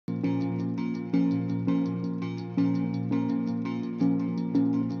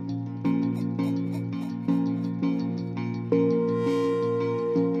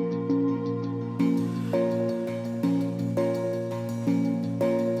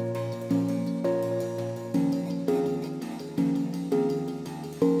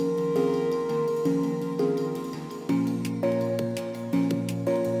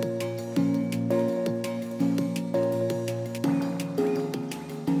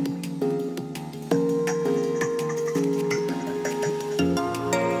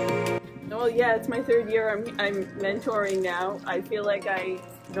Yeah, it's my third year. I'm mentoring now. I feel like I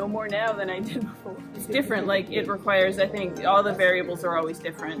know more now than I did before. It's different. Like, it requires, I think, all the variables are always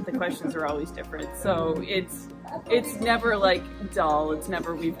different. The questions are always different. So it's never like dull. It's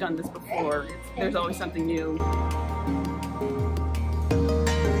never we've done this before. There's always something new.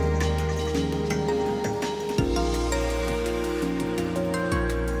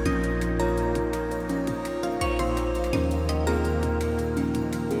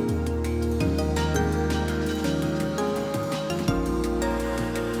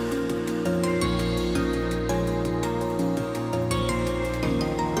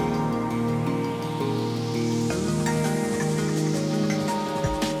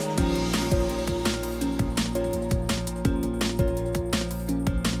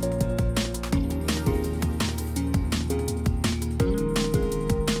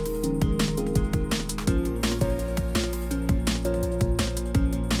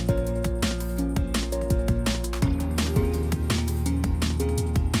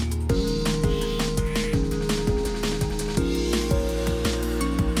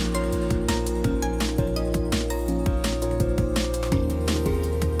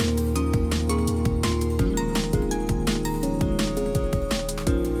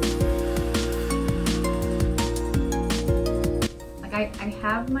 I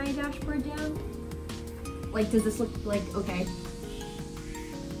have my dashboard down. Like, does this look like, okay?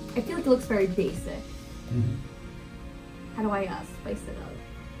 I feel like it looks very basic. Mm-hmm. How do I spice it up?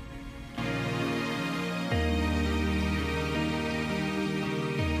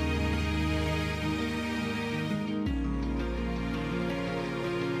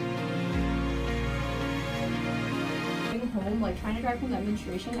 Going home, like trying to drive home, the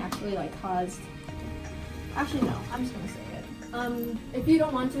administration actually like caused. Actually, no, I'm just gonna say it. If you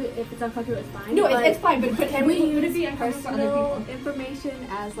don't want to, if it's uncomfortable, it's fine. No, it's fine, but can we use use it personal information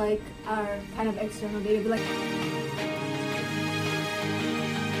as like our kind of external data? Be like.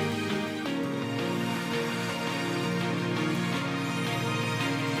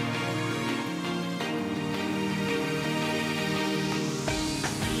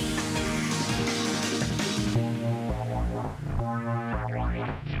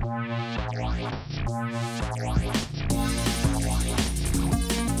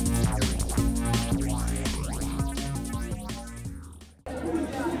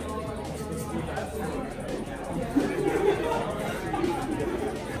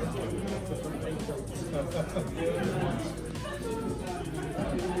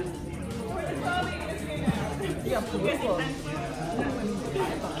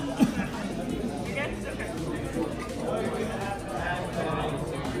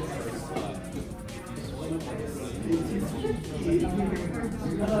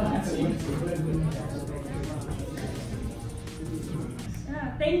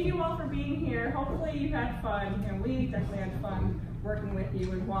 Thank you all for being here. Hopefully you've had fun, and we definitely had fun working with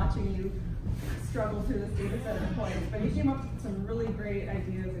you and watching you struggle through this data set of points. But you came up with some really great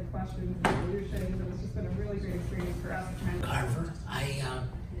ideas and questions and solutions, and it's just been a really great experience for us. Carver. I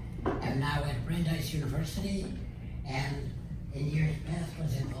am now at Brandeis University, and in years past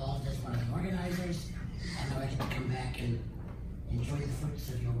was involved as one of the organizers, and now I get to come back and enjoy the fruits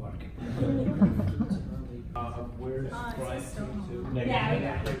of your work. Where's Bryant? Yeah, we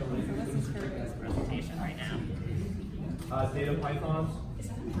got it. So this is for his presentation right now. Data Pythons?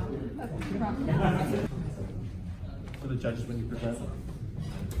 For the judges when you present.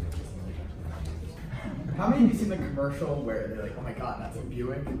 How many of you seen the commercial where they're like, oh my god, that's a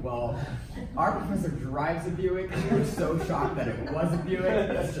Buick? Well, our professor drives a Buick, and we were so shocked that it was a Buick,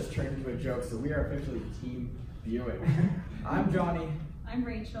 that's just turned into a joke, so we are officially Team Buick. I'm Johnny. I'm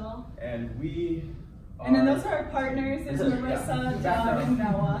Rachel. And we are... And then those are our partners. There's Marissa, Doug, and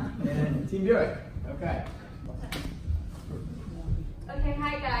Noah. And Team Buick. Okay. Okay,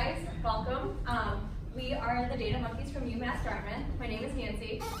 hi guys, welcome. We are the Data Monkeys from UMass Dartmouth. My name is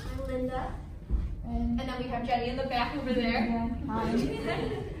Nancy. I'm Linda. And then we have Jenny in the back over there. Hi.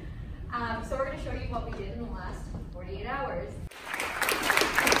 So we're going to show you what we did in the last 48 hours.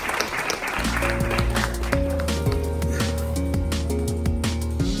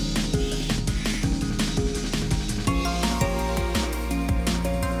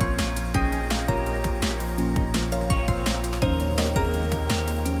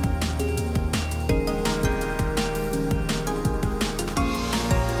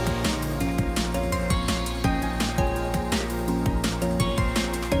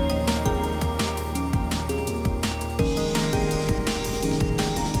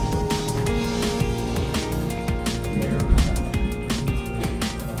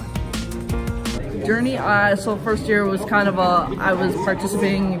 journey. So first year was kind of I was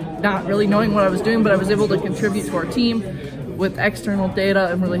participating, not really knowing what I was doing, but I was able to contribute to our team with external data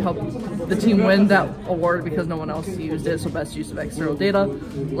and really help the team win that award because no one else used it, so best use of external data.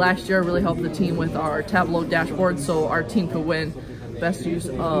 Last year I really helped the team with our Tableau dashboard so our team could win best use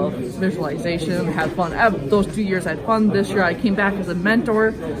of visualization, had fun. Those 2 years I had fun. This year I came back as a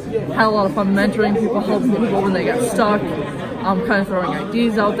mentor, had a lot of fun mentoring people, helping people when they got stuck, kind of throwing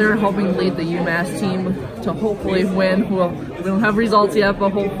ideas out there, helping lead the UMass team to hopefully win. Well, we don't have results yet,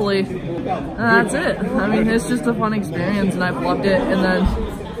 but hopefully that's it. I mean, it's just a fun experience and I've loved it, and then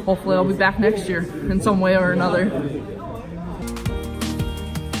hopefully I'll be back next year in some way or another.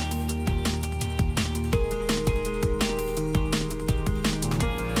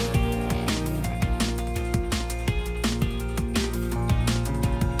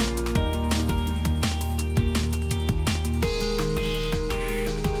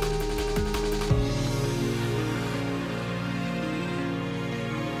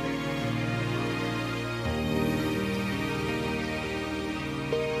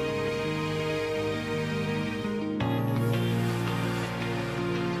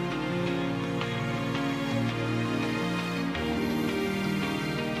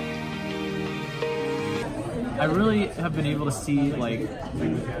 I really have been able to see like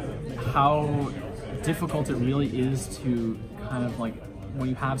how difficult it really is to kind of like, when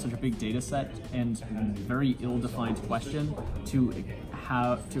you have such a big data set and very ill-defined question, to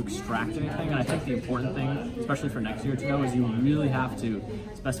extract anything. And I think the important thing, especially for next year to know, is you really have to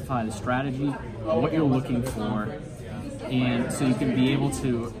specify the strategy, what you're looking for, and so you can be able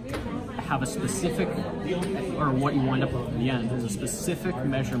to have a specific, or what you wind up with in the end is a specific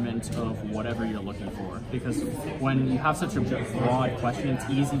measurement of whatever you're looking for. Because when you have such a broad question, it's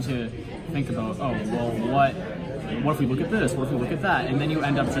easy to think about, oh, well, what if we look at this? What if we look at that? And then you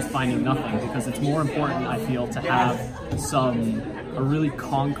end up just finding nothing, because it's more important, I feel, to have a really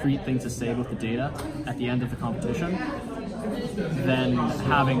concrete thing to say about the data at the end of the competition than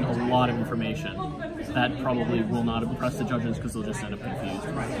having a lot of information. That probably will not impress the judges because they'll just end up confused.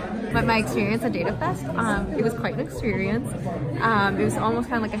 But my experience at DataFest, it was quite an experience. It was almost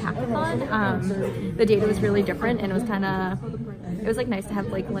kind of like a hackathon. The data was really different, and it was like nice to have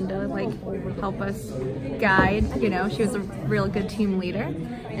like Linda like help us guide. You know, she was a real good team leader,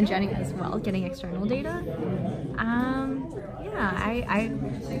 and Jenny as well, getting external data. Yeah,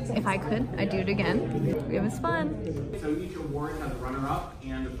 if I could, I'd do it again. It was fun. So each award has a runner-up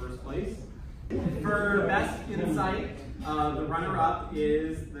and a first place. For Best Insight, the runner-up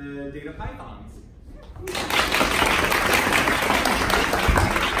is the Data Pythons.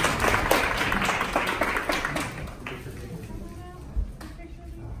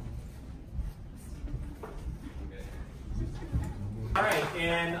 All right,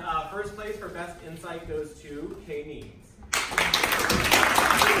 and first place for Best Insight goes to Kay Needs.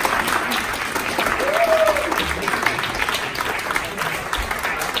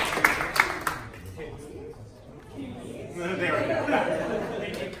 There we go.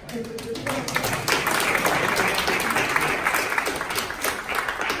 Thank you.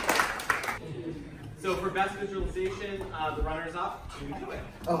 So for Best Visualization, the runners-up, you do it.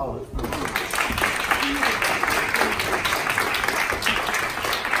 Oh.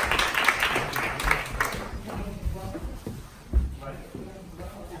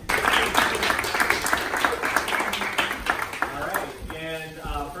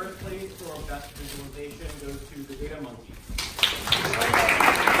 Goes to the Data Monkeys.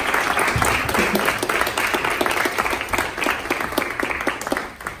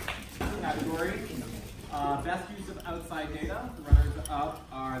 Category, best use of outside data. The runners up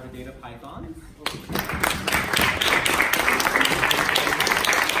are the Data Pythons.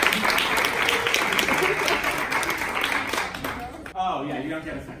 Oh yeah, you don't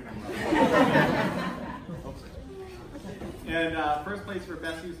get a second. And first place for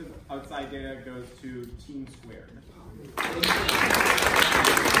best use of outside data goes to Team Squared.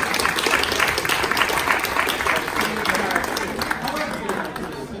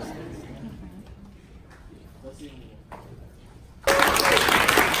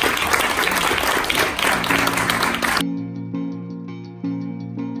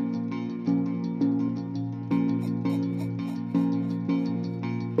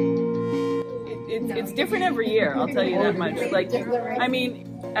 It's different every year, I'll tell you that much. Like, I mean,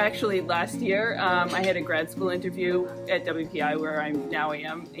 actually last year, I had a grad school interview at WPI where I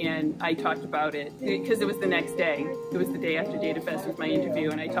am, and I talked about it because it was the next day. It was the day after DataFest was my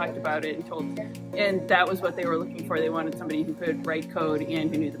interview, and I talked about it and that was what they were looking for. They wanted somebody who could write code and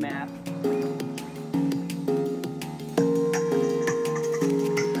who knew the math.